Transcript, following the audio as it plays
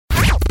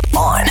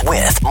On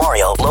with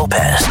Mario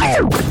Lopez.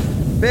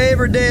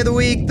 Favorite day of the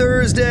week,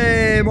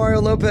 Thursday.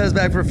 Mario Lopez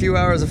back for a few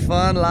hours of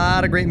fun. A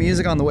lot of great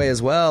music on the way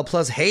as well.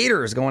 Plus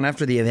haters going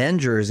after the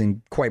Avengers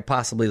in quite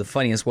possibly the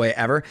funniest way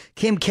ever.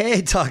 Kim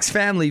K talks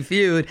Family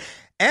Feud.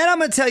 And I'm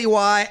going to tell you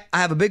why I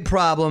have a big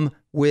problem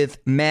with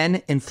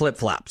men in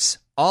flip-flops.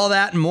 All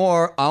that and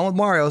more on with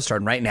Mario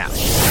starting right now.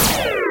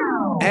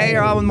 Hey,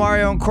 you're on with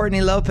Mario and Courtney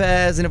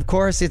Lopez. And of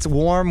course, it's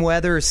warm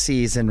weather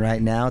season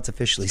right now. It's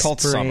officially called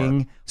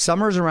spring. summer.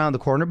 Summer's around the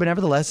corner, but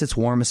nevertheless, it's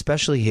warm,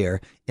 especially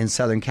here in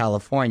Southern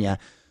California.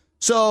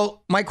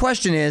 So my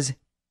question is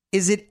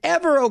it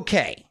ever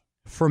okay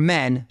for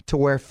men to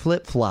wear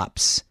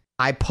flip-flops?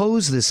 I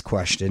pose this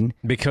question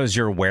Because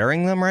you're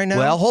wearing them right now?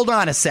 Well, hold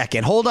on a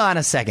second.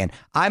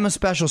 I'm a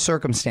special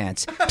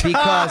circumstance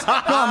because, no,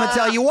 I'm going to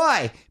tell you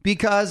why.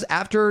 Because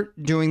after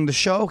doing the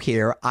show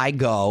here, I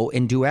go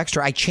and do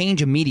extra. I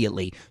change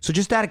immediately. So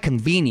just out of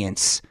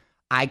convenience,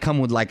 I come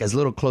with like as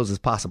little clothes as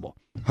possible.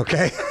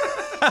 Okay?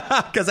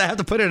 Because I have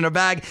to put it in a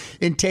bag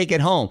and take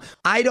it home.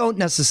 I don't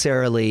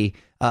necessarily,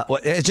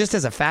 just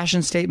as a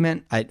fashion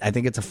statement, I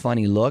think it's a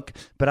funny look,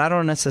 but I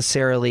don't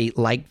necessarily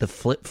like the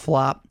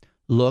flip-flop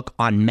look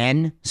on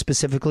men,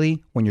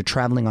 specifically when you're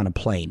traveling on a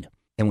plane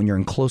and when you're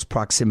in close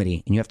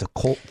proximity and you have to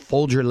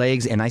fold your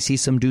legs and I see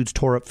some dude's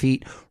tore up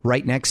feet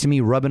right next to me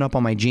rubbing up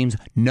on my jeans.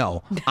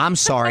 No, I'm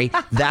sorry.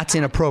 That's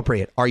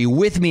inappropriate. Are you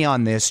with me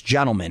on this,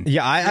 gentlemen?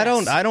 Yeah, I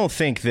don't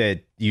think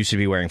that you should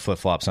be wearing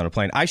flip-flops on a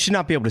plane. I should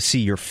not be able to see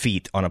your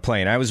feet on a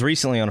plane. I was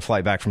recently on a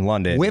flight back from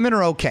London. Women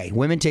are okay.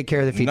 Women take care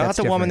of their feet. Not That's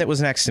the different. woman that was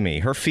next to me.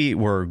 Her feet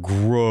were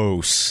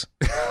gross.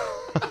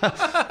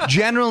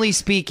 Generally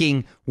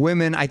speaking,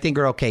 women, I think,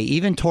 are okay.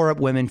 Even tore up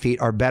women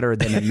feet are better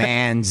than a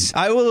man's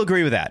I will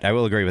agree with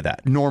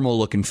that. normal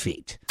looking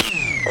feet.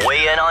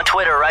 Weigh in on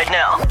Twitter right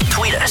now.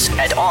 Tweet us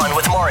at On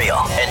With Mario.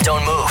 And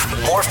don't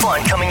move. More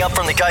fun coming up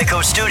from the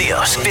Geico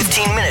Studios.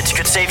 15 minutes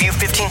could save you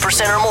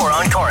 15% or more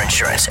on car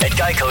insurance at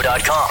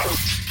geico.com.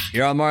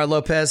 You're on Mario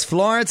Lopez.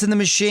 Florence and the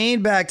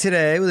Machine back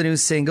today with a new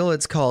single.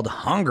 It's called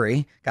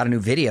Hungry. Got a new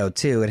video,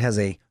 too. It has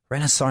a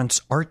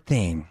Renaissance art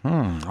theme.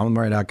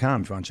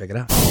 OnWithMario.com if you want to check it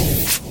out.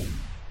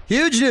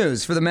 Huge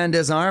news for the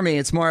Mendez Army.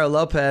 It's Mario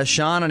Lopez.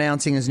 Sean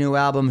announcing his new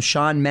album,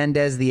 Shawn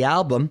Mendes the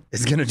Album,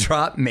 is going to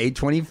drop May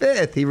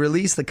 25th. He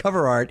released the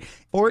cover art,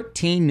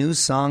 14 new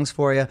songs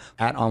for you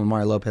at On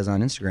Mario Lopez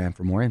on Instagram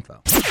for more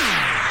info.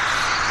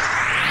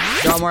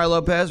 John Mario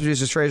Lopez,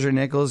 producer Fraser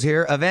Nichols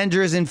here.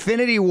 Avengers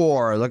Infinity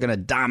War looking to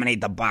dominate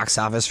the box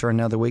office for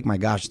another week. My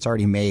gosh, it's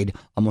already made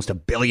almost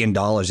 $1 billion,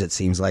 it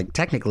seems like.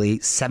 Technically,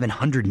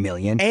 $700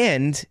 million.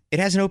 And it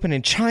hasn't opened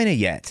in China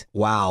yet.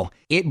 Wow.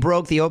 It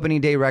broke the opening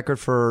day record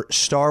for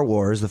Star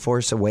Wars, The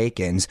Force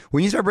Awakens.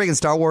 When you start breaking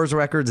Star Wars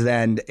records,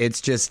 then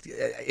it's just...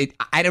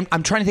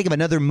 I'm trying to think of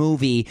another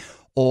movie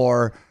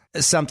or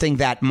something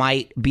that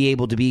might be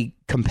able to be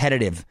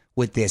competitive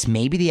with this.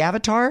 Maybe the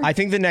Avatar? I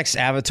think the next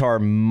Avatar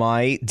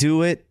might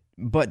do it,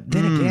 but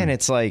then again,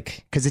 it's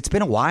like... Because it's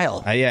been a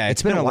while. Yeah,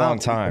 it's been a long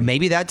time.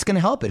 Maybe that's going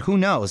to help it. Who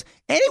knows?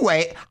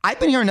 Anyway, I've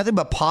been hearing nothing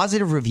but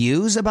positive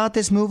reviews about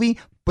this movie,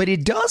 but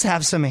it does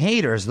have some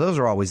haters. Those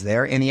are always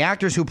there. And the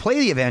actors who play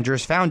the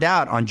Avengers found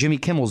out on Jimmy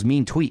Kimmel's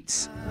mean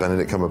tweets.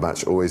 Benedict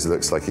Cumberbatch always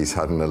looks like he's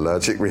had an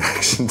allergic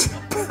reaction to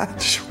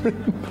bad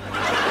shrimp.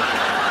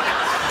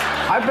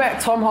 I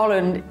bet Tom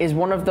Holland is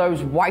one of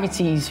those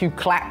whiteys who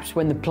claps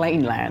when the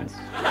plane lands.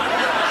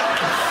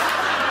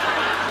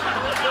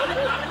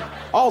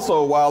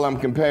 Also, while I'm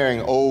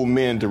comparing old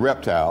men to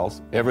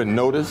reptiles, ever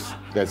notice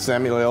that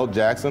Samuel L.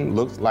 Jackson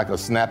looks like a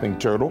snapping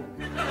turtle?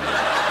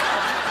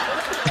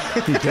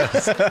 He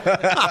does. So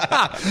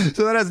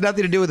that has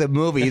nothing to do with the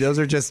movie. Those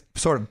are just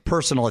sort of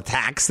personal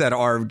attacks that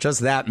are just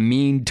that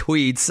mean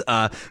tweets.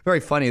 Very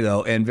funny,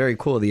 though, and very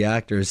cool of the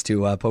actors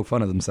to poke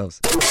fun of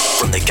themselves.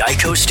 From the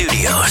Geico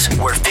Studios,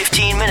 where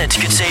 15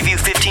 minutes could save you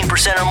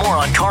 15% or more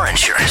on car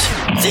insurance.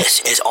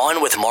 This is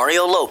On With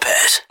Mario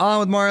Lopez. On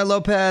with Mario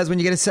Lopez. When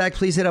you get a sec,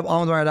 please hit up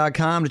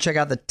onwithmario.com to check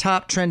out the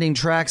top trending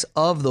tracks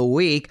of the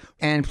week.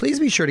 And please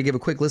be sure to give a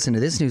quick listen to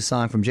this new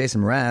song from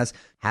Jason Mraz,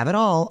 Have It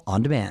All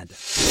on Demand.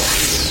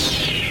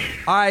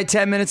 All right,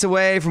 10 minutes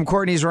away from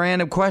Courtney's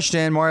random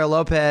question. Mario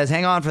Lopez.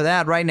 Hang on for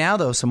that. Right now,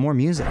 though, some more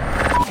music.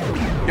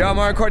 Yo, I'm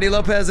Mario Courtney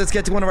Lopez. Let's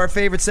get to one of our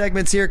favorite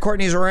segments here.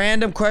 Courtney's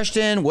random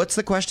question. What's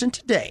the question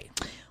today?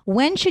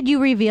 When should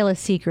you reveal a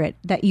secret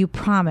that you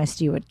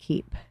promised you would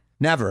keep?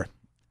 Never.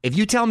 If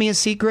you tell me a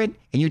secret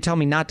and you tell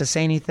me not to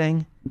say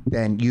anything,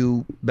 then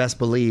you best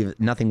believe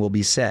nothing will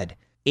be said.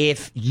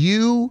 If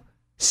you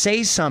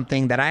say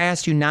something that I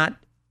asked you not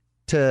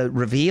to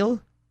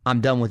reveal, I'm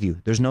done with you.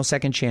 There's no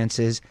second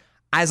chances.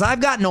 As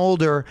I've gotten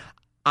older,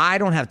 I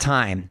don't have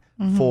time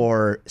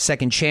for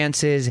second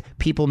chances,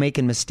 people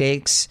making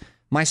mistakes.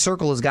 My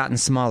circle has gotten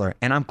smaller,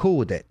 and I'm cool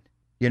with it,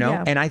 you know?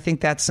 Yeah. And I think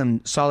that's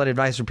some solid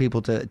advice for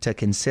people to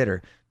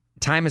consider.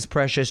 Time is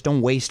precious.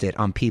 Don't waste it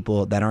on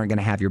people that aren't going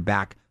to have your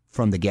back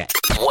from the get.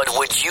 What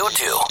would you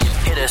do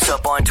Hit us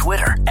up on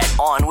Twitter at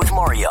On With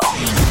Mario.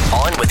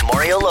 On with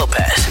Mario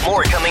Lopez.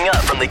 More coming up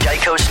from the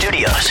Geico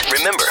Studios.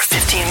 Remember,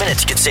 15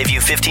 minutes could save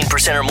you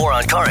 15% or more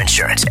on car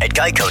insurance at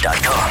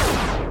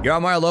geico.com. You're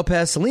on Mario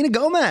Lopez. Selena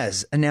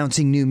Gomez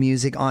announcing new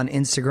music on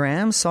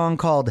Instagram. Song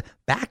called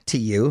Back to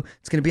You.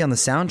 It's going to be on the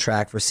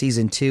soundtrack for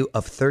season 2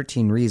 of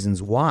 13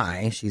 Reasons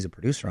Why. She's a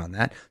producer on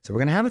that. So we're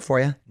going to have it for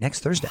you next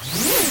Thursday.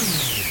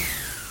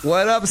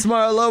 What up,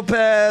 Mario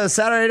Lopez?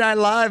 Saturday Night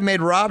Live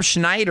made Rob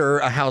Schneider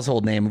a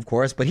household name, of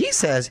course, but he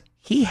says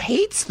he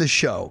hates the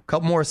show.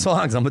 Couple more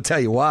songs. I'm going to tell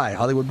you why.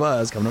 Hollywood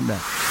Buzz coming up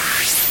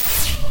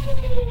next.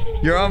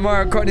 You're on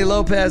Mario Courtney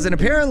Lopez, and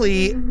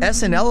apparently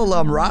SNL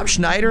alum Rob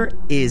Schneider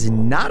is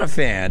not a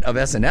fan of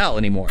SNL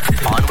anymore.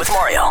 On with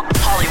Mario,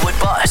 Hollywood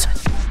Buzz.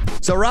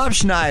 So Rob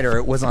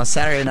Schneider was on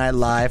Saturday Night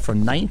Live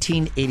from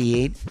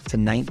 1988 to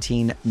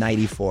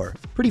 1994.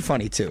 Pretty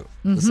funny, too.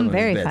 Some of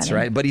very his bits, funny.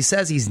 right? But he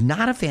says he's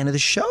not a fan of the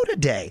show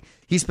today.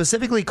 He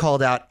specifically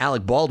called out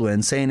Alec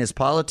Baldwin, saying his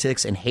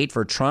politics and hate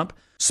for Trump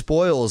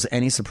spoils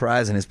any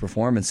surprise in his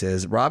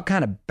performances. Rob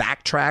kind of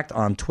backtracked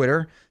on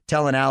Twitter,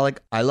 telling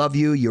Alec, I love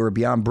you, you're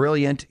beyond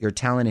brilliant, your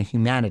talent and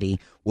humanity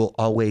will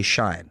always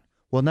shine.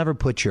 We'll never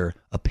put your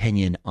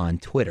opinion on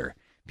Twitter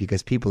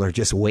because people are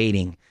just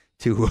waiting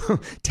to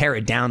tear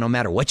it down no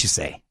matter what you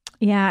say.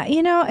 Yeah,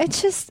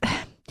 it's just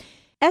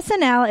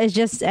SNL is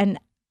just an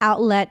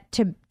outlet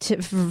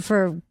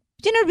for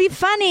to be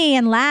funny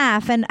and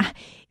laugh. And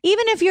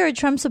even if you're a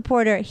Trump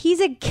supporter, he's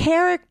a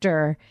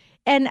character.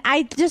 And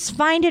I just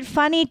find it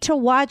funny to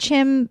watch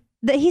him.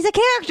 He's a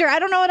character. I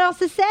don't know what else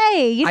to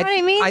say. You know what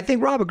I mean? I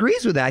think Rob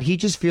agrees with that. He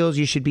just feels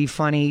you should be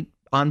funny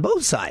on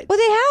both sides. Well,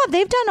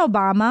 they've done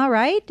Obama,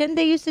 right? Didn't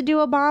they used to do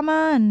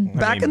Obama? And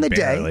Back in the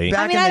barely. day.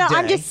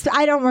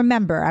 I don't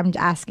remember. I'm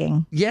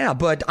asking. Yeah,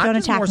 but I'm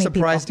just attack more me,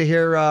 surprised to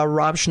hear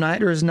Rob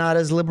Schneider is not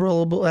as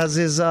liberal as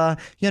his,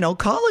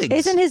 colleagues.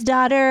 Isn't his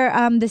daughter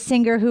the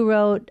singer who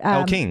wrote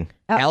Elle King.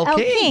 Elle Elle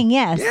King. King,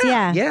 yes,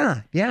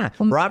 Yeah.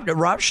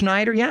 Rob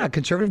Schneider,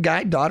 conservative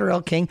guy, daughter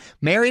Elle King,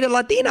 married a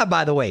Latina,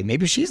 by the way.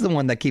 Maybe she's the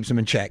one that keeps him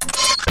in check.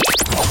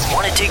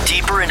 Want to dig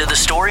deeper into the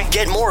story?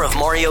 Get more of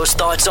Mario's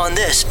thoughts on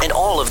this and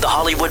all of the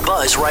Hollywood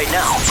Buzz right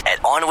now at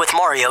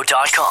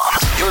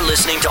onwithmario.com. You're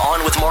listening to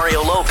On with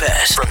Mario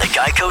Lopez from the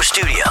Geico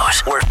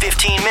Studios, where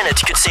 15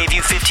 minutes could save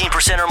you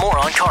 15% or more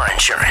on car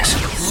insurance.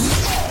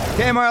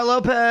 Okay, Mario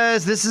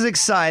Lopez, this is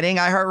exciting.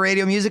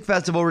 iHeartRadio Music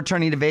Festival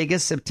returning to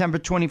Vegas September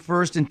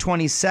 21st and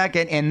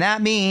 22nd, and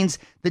that means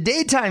the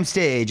daytime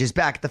stage is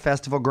back at the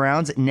festival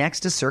grounds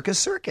next to Circus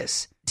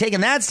Circus.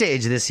 Taking that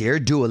stage this year,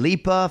 Dua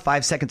Lipa,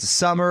 5 Seconds of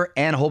Summer,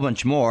 and a whole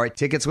bunch more.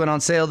 Tickets went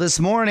on sale this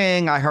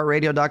morning.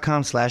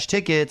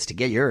 iHeartRadio.com/tickets to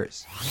get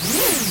yours.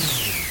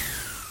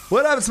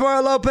 What up, it's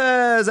Mario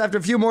Lopez? After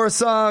a few more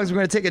songs, we're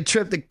going to take a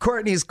trip to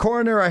Courtney's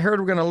Corner. I heard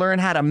we're going to learn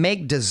how to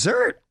make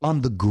dessert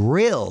on the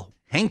grill.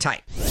 Hang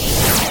tight.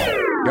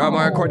 You're on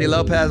Mario Courtney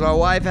Lopez. My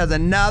wife has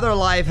another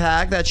life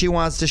hack that she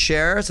wants to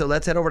share, so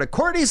let's head over to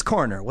Courtney's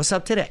Corner. What's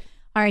up today?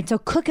 All right, so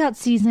cookout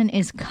season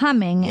is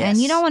coming, and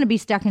you don't want to be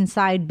stuck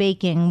inside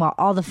baking while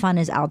all the fun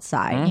is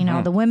outside. You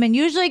know, the women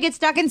usually get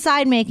stuck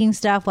inside making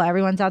stuff while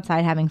everyone's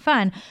outside having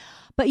fun.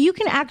 But you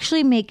can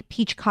actually make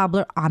peach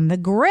cobbler on the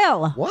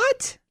grill.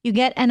 What? You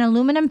get an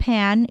aluminum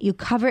pan, you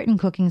cover it in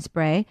cooking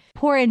spray,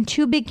 pour in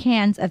 2 big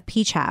cans of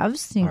peach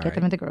halves, you can get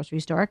them at the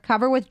grocery store,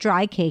 cover with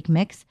dry cake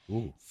mix,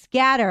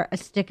 scatter a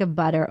stick of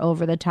butter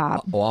over the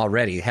top. Oh,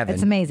 already, heaven.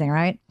 It's amazing,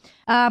 right?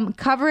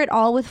 Cover it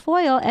all with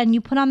foil, and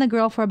you put on the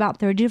grill for about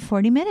 30 to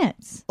 40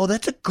 minutes. Oh,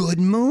 that's a good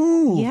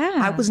move. Yeah.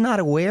 I was not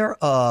aware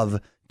of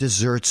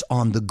desserts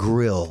on the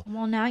grill.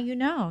 Well, now you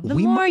know. The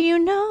more you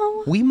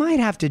know. We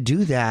might have to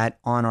do that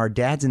on our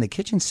Dads in the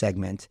Kitchen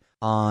segment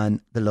on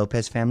the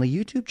Lopez Family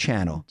YouTube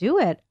channel. Do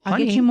it. I'll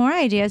Honey, get you more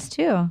ideas,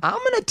 too. I'm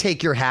going to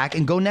take your hack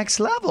and go next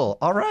level.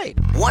 All right.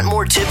 Want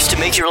more tips to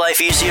make your life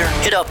easier?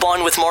 Hit up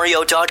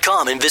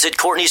onwithmario.com and visit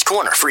Courtney's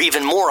Corner for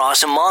even more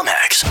awesome mom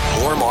hacks.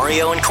 More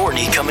Mario and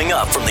Courtney coming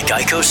up from the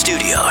Geico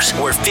Studios,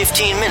 where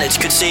 15 minutes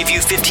could save you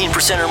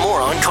 15% or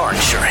more on car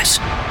insurance.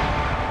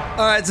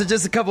 All right, so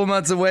just a couple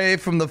months away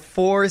from the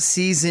 4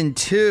 season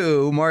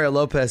 2, Mario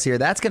Lopez here.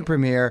 That's going to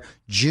premiere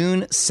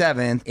June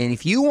 7th. And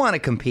if you want to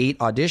compete,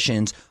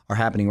 auditions are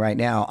happening right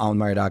now on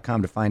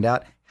Mario.com to find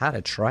out how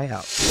to try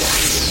out.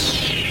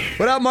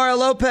 What up, Mario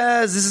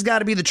Lopez? This has got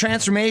to be the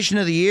transformation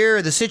of the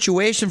year. The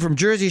situation from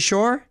Jersey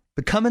Shore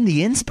becoming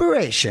the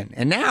inspiration.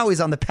 And now he's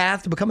on the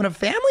path to becoming a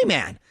family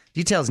man.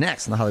 Details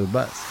next on the Hollywood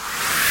Buzz.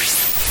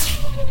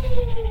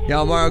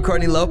 Y'all, Mario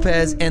Courtney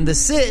Lopez, and the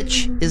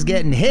sitch is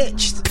getting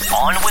hitched.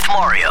 On with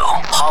Mario,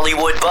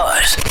 Hollywood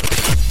Buzz.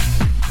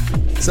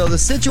 So the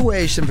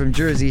situation from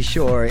Jersey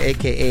Shore,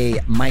 a.k.a.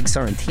 Mike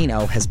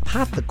Sorrentino, has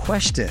popped the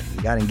question.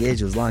 He got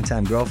engaged with his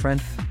longtime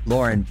girlfriend.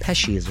 Lauren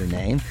Pesci is her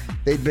name.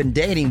 They'd been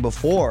dating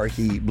before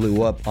he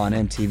blew up on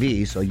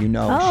MTV, so you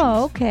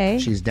know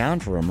she's down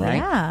for him, right?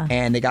 Yeah.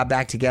 And they got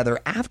back together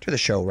after the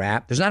show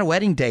wrapped. There's not a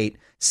wedding date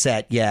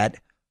set yet,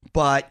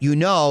 but you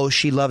know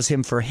she loves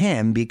him for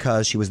him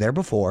because she was there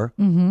before,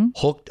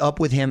 hooked up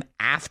with him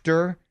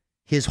after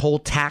his whole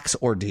tax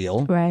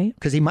ordeal. Right.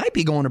 Because he might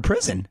be going to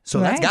prison. So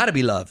that's Right. got to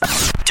be love.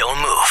 Don't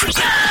move.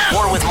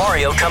 More with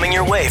Mario coming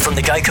your way from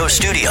the Geico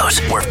Studios,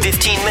 where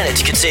 15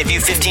 minutes could save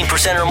you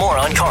 15% or more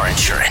on car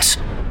insurance.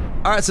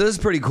 All right, so this is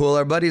pretty cool.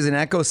 Our buddies in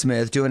Echo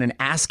Smith doing an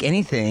Ask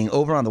Anything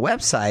over on the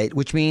website,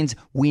 which means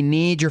we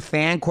need your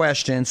fan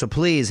questions. So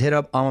please hit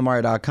up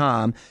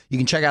almamario.com. You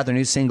can check out their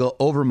new single,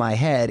 Over My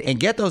Head, and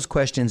get those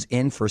questions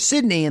in for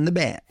Sydney and the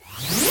band.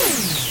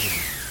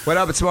 What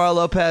up, it's Mario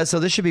Lopez. So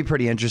this should be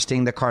pretty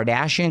interesting. The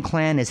Kardashian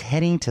clan is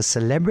heading to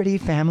Celebrity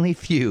Family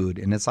Feud,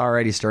 and it's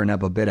already stirring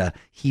up a bit of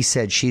he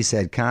said, she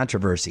said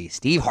controversy.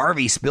 Steve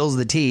Harvey spills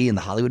the tea in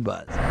the Hollywood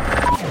Buzz.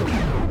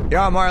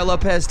 Yeah, I'm Mario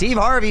Lopez. Steve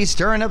Harvey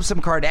stirring up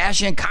some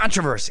Kardashian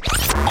controversy.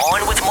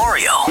 On with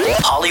Mario,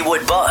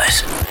 Hollywood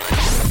Buzz.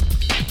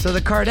 So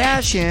the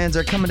Kardashians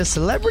are coming to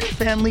Celebrity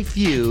Family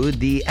Feud.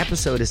 The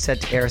episode is set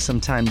to air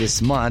sometime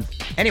this month.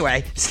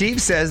 Anyway,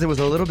 Steve says there was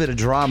a little bit of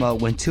drama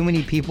when too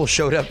many people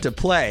showed up to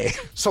play.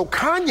 So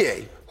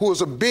Kanye, who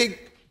was a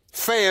big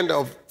fan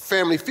of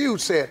Family Feud,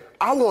 said,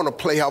 I want to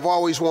play how I've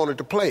always wanted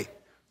to play.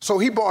 So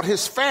he brought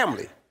his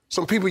family,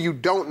 some people you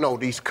don't know,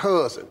 these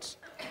cousins.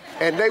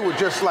 And they were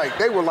just like,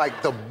 they were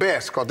like the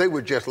best, because they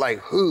were just like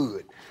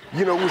hood.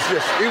 You know, it was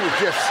just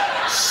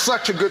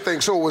such a good thing.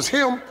 So it was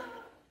him,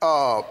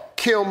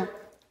 Kim,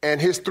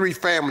 and his 3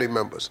 family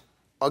members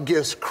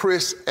against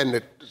Chris and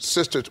the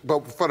sisters.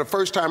 But for the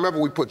first time ever,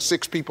 we put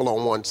 6 people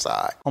on one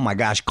side. Oh my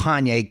gosh,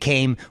 Kanye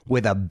came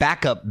with a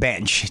backup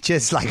bench,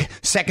 just like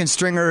second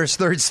stringers,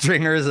 third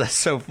stringers. That's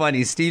so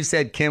funny. Steve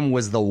said Kim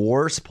was the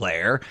worst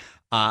player,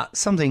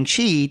 something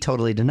she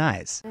totally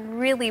denies.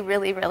 Really,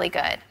 really, really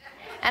good.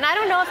 And I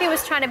don't know if he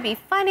was trying to be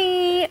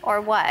funny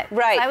or what.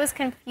 Right. I was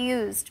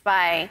confused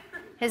by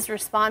his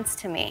response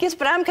to me. Yes,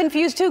 but I'm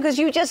confused too, because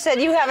you just said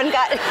you haven't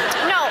got.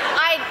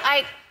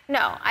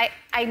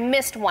 I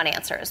missed one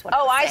answer is what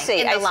Oh, I I was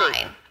saying see, in the I see.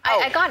 line. Oh.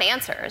 I got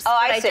answers. Oh,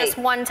 but I see. just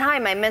one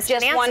time I missed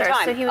Just an one answer.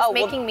 time. So he was Oh,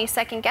 well- making me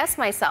second guess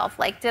myself.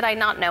 Like, did I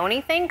not know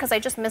anything? Because I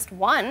just missed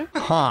one.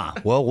 Huh.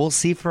 Well, we'll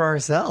see for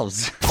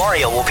ourselves.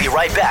 Mario will be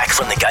right back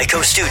from the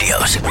Geico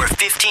Studios, where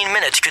 15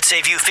 minutes could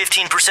save you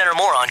 15% or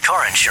more on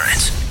car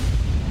insurance.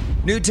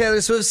 New Taylor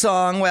Swift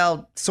song,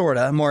 well,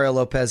 sorta. Mario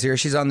Lopez here.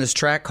 She's on this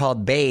track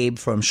called Babe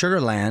from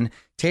Sugarland.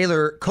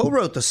 Taylor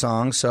co-wrote the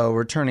song, so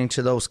returning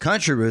to those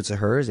country roots of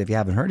hers. If you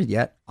haven't heard it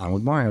yet,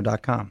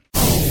 onwithmario.com.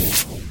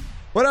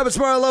 What up, it's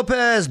Mario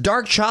Lopez.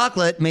 Dark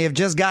chocolate may have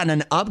just gotten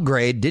an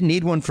upgrade. Didn't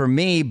need one for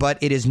me, but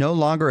it is no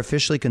longer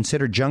officially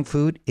considered junk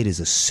food. It is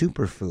a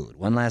superfood.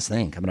 One last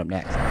thing coming up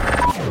next.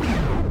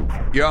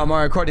 You're on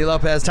Mario Courtney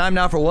Lopez. Time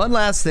now for one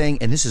last thing,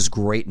 and this is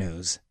great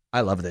news.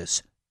 I love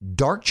this.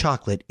 Dark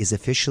chocolate is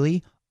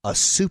officially a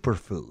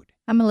superfood.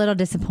 I'm a little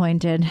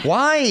disappointed.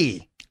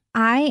 Why?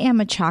 I am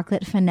a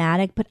chocolate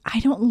fanatic, but I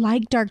don't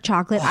like dark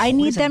chocolate. Oh, I what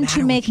need is the them matter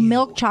to make with you?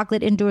 milk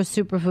chocolate into a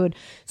superfood.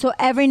 So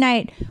every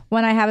night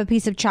when I have a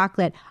piece of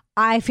chocolate,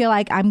 I feel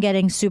like I'm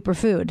getting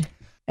superfood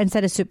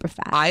instead of super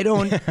fat. I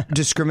don't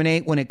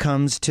discriminate when it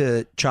comes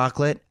to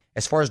chocolate.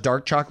 As far as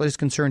dark chocolate is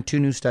concerned, 2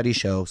 new studies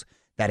shows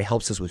that it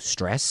helps us with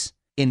stress,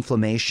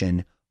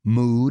 inflammation,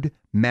 mood,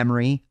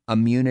 memory,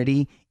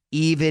 immunity,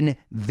 even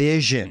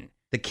vision.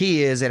 The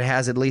key is it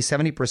has at least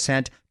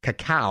 70%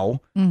 cacao.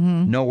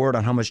 No word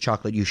on how much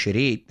chocolate you should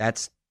eat.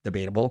 That's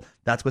debatable.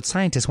 That's what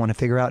scientists want to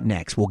figure out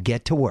next. We'll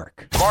get to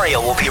work.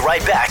 Mario will be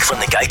right back from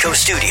the Geico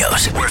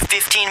Studios, where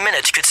 15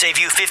 minutes could save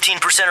you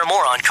 15% or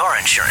more on car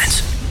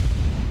insurance.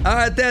 All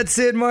right, that's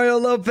it. Mario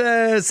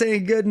Lopez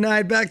saying good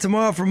night. Back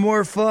tomorrow for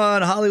more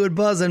fun, Hollywood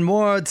Buzz, and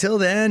more. Till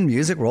then,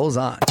 music rolls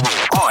on.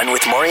 On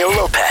with Mario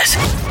Lopez.